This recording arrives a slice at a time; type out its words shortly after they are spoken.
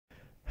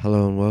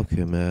Hello and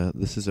welcome.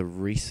 This is a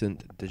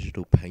recent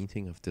digital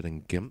painting I've did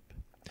in GIMP.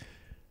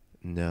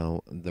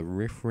 Now, the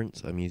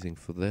reference I'm using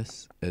for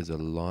this is a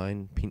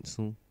line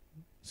pencil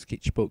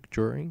sketchbook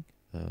drawing.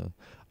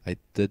 I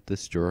did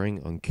this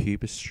drawing on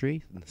Cuba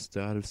Street in the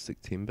start of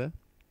September.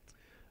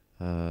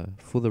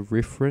 For the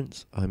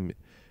reference, I'm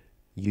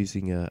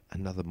using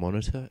another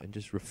monitor and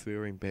just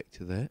referring back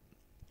to that.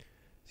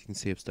 As you can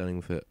see, I'm starting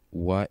with a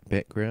white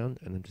background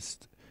and I'm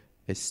just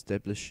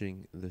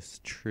establishing this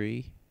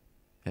tree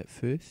at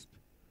first,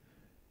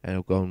 and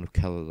I'll go on with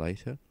colour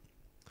later.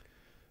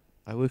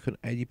 I work on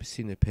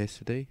 80%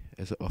 opacity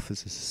as it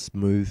offers a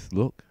smooth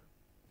look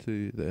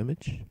to the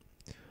image.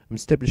 I'm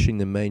establishing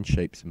the main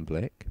shapes in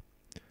black.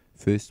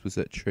 First was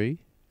that tree,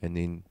 and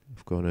then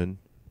I've gone in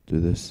to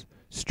this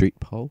street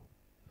pole.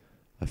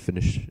 I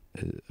finished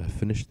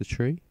the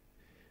tree,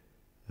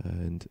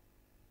 and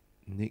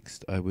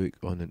next I work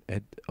on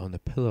a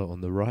pillar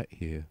on the right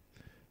here.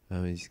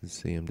 As you can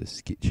see, I'm just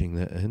sketching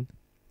that in.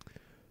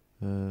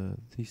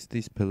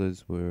 These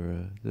pillars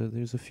were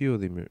there's a few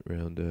of them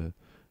around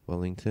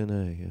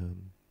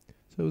Wellington,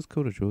 so it was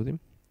cool to draw them.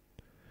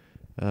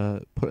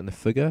 Put in a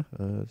figure,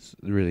 it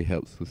really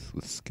helps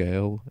with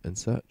scale and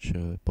such.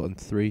 Put in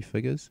 3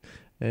 figures,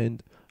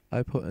 and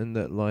I put in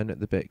that line at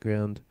the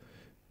background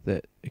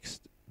that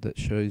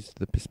shows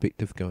the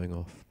perspective going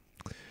off.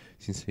 As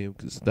you can see,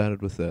 it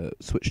started with a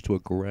switch to a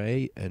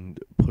grey and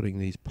putting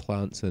these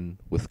plants in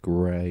with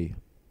grey.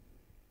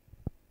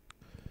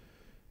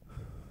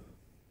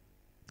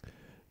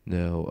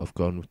 Now I've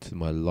gone to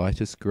my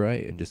lightest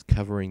grey and just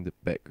covering the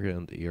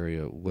background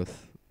area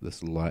with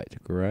this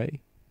light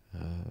grey.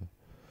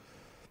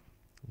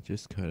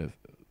 Just kind of,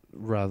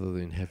 rather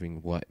than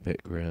having white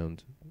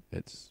background,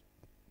 it's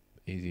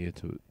easier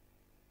to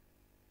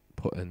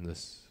put in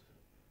this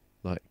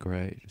light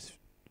grey. It just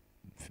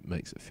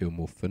makes it feel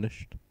more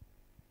finished.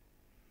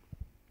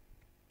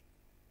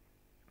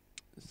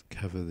 Just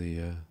cover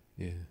the,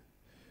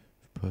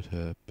 put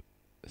a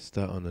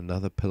start on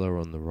another pillar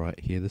on the right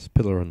here. This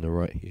pillar on the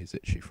right here is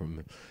actually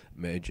from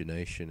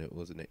imagination. It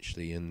wasn't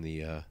actually in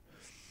the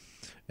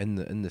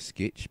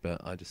sketch,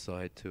 but I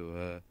decided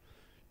to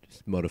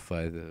just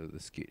modify the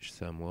sketch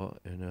somewhat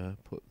and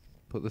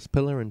put this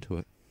pillar into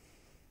it.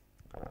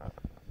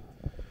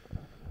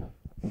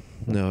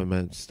 Now I'm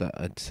going to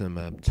add some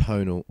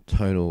tone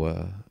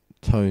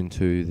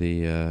to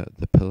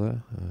the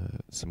pillar,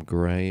 some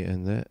grey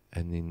in that,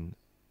 and then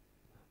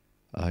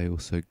I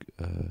also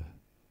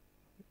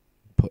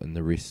put in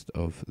the rest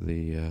of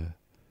the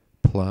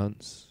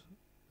plants,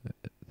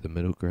 the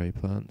middle grey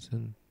plants,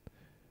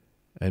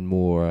 and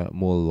more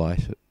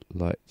light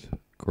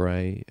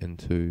grey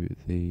into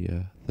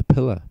the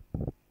pillar.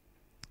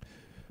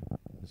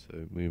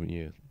 So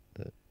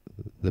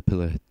the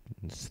pillar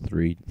is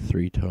three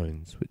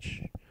tones,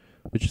 which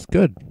is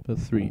good. I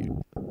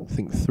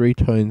think 3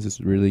 tones is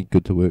really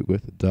good to work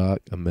with: a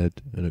dark, a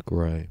mid, and a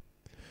grey.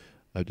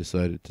 I've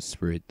decided to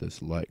spread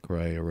this light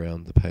grey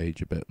around the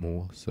page a bit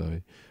more, so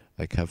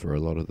I cover a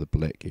lot of the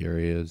black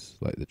areas,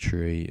 like the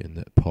tree and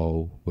that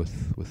pole,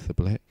 with the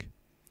black.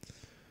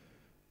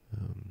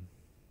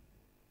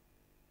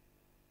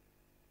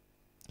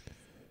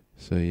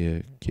 So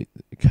yeah,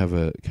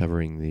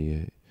 covering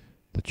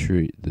the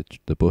tree,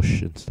 the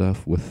bush and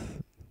stuff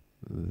with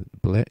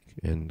black,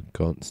 and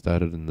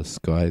started in the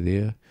sky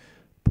there.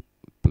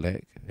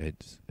 Black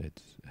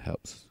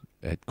helps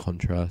add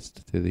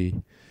contrast to the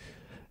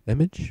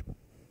image.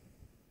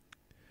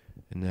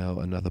 And now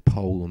another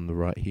pole on the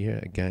right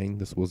here. Again,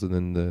 this wasn't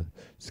in the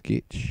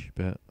sketch,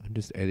 but I'm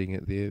just adding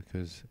it there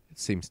because it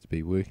seems to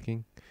be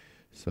working.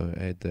 So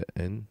add that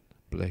in,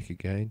 black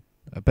again.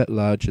 A bit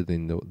larger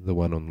than the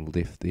one on the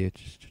left there,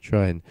 just to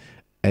try and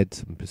add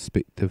some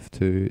perspective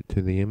to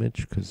the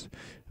image, because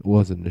it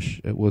was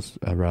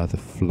a rather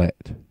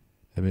flat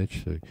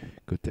image, so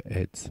good to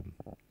add some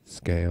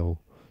scale,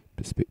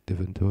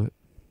 perspective into it.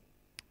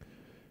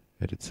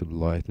 Added some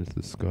light into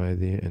the sky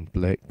there, and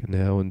black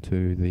now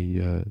into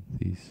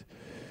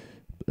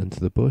into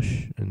the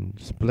bush, and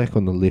just black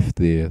on the left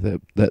there.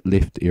 That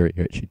left area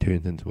actually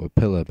turns into a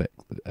pillar back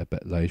a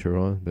bit later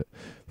on, but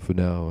for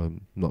now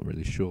I'm not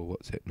really sure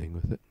what's happening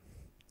with it.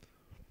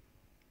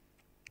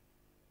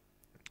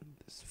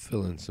 Just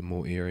fill in some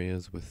more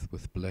areas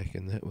with black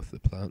in that, with the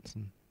plants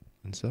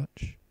and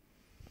such.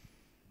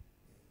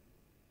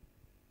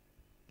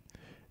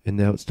 And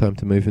now it's time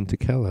to move into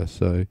colour.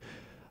 So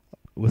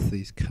with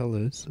these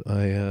colours,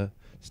 I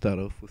start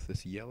off with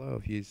this yellow.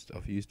 I've used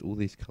all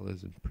these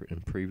colours in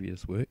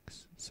previous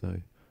works, so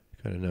I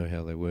kind of know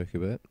how they work a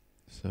bit.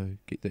 So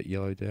get that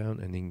yellow down,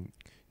 and then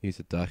use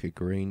a darker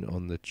green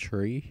on the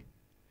tree.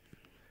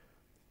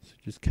 So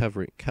just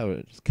covering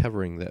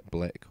that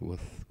black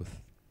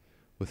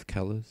with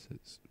colours.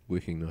 It's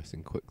working nice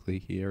and quickly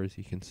here, as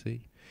you can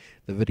see.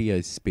 The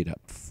video's sped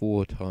up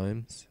 4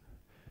 times.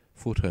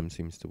 4 times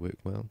seems to work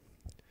well.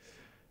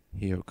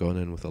 Here I've gone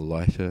in with a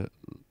lighter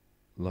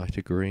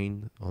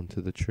green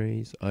onto the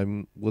trees.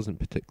 I wasn't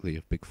particularly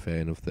a big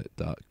fan of that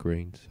dark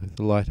green, so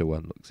the lighter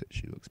one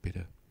actually looks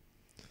better.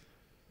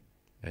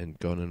 and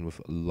gone in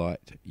with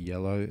light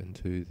yellow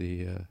into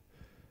the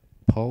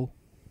pole,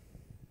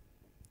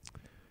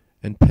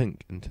 and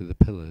pink into the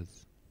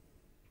pillars.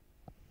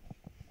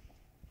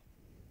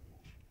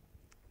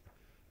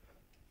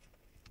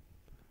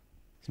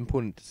 It's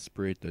important to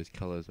spread those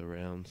colours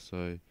around,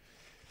 so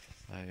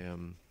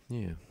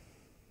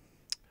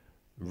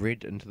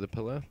red into the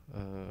pillar.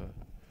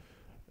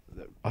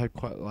 I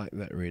quite like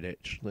that red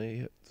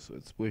actually.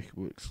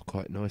 Works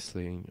quite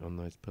nicely on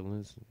those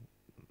pillars.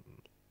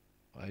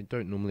 I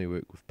don't normally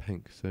work with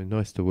pink, so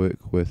nice to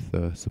work with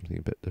something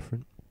a bit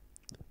different.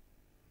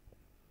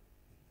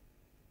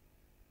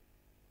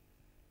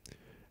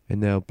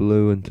 And now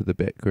blue into the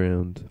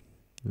background.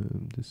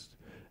 Just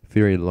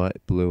very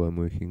light blue I'm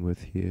working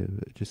with here,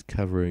 just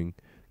covering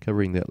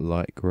that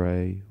light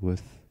grey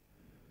with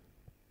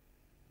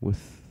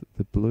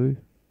the blue.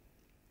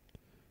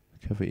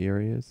 Cover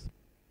areas.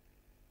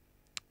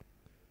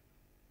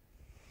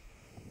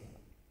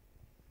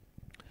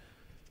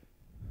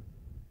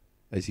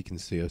 As you can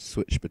see, I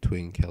switch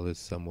between colours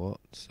somewhat,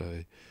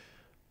 so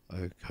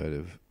I kind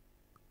of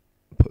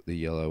put the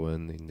yellow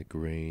in, then the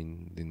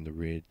green, then the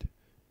red,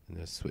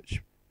 and I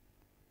switch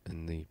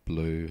in the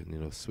blue, and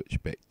then I'll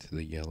switch back to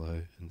the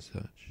yellow and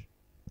such.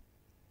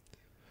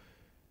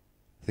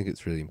 I think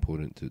it's really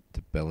important to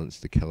balance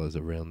the colours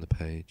around the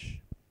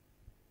page.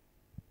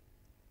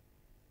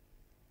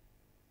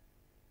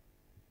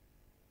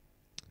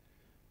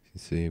 You can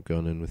see I've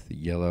gone in with the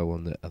yellow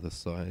on the other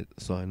side,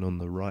 sign on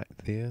the right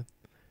there.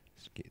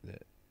 Just get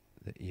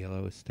that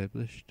yellow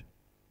established.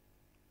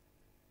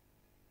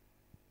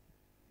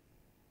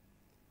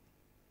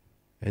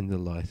 And the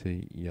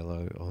lighter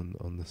yellow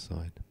on the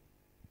side.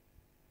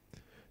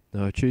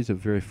 Now I choose a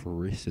very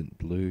fluorescent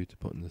blue to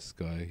put in the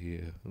sky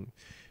here. I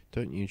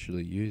don't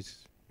usually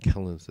use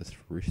colours this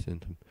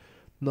fluorescent. I'm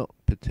not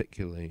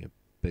particularly a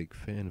big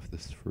fan of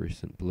this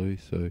fluorescent blue,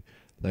 so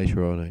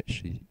later on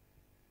actually,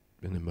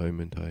 in a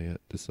moment, I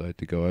decide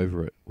to go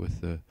over it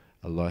with a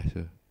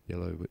lighter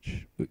yellow,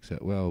 which works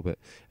out well, but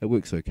it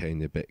works okay in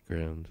the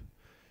background.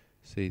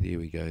 See, there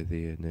we go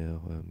there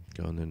now.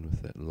 Gone in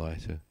with that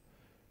lighter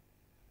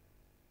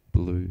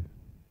blue.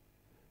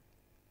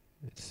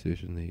 It's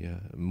certainly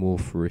more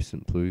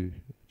fluorescent blue,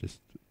 just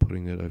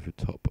putting it over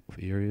top of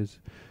areas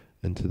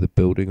into the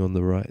building on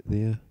the right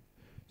there,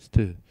 just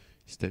to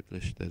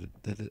establish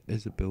that it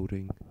is a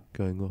building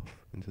going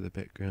off into the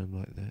background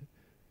like that.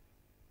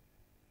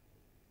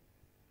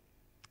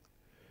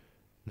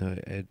 Now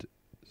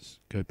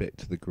go back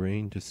to the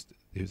green, just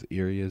there's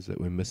areas that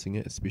we're missing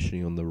it,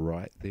 especially on the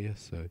right there,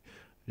 so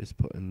I just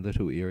put in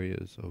little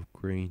areas of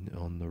green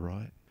on the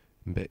right,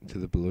 and back to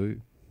the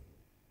blue.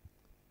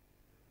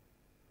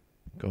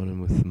 Gone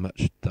in with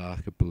much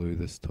darker blue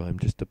this time,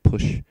 just to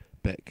push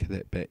back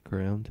that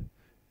background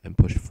and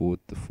push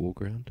forward the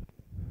foreground.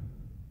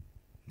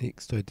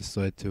 Next I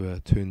decided to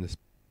turn this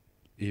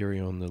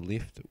area on the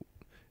left. It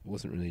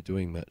wasn't really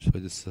doing much, so I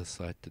just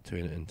decided to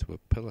turn it into a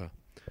pillar.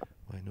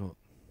 Why not?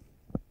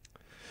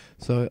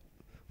 So,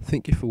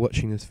 thank you for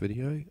watching this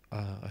video.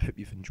 I hope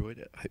you've enjoyed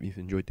it. I hope you've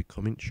enjoyed the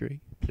commentary.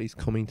 Please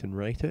comment and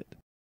rate it.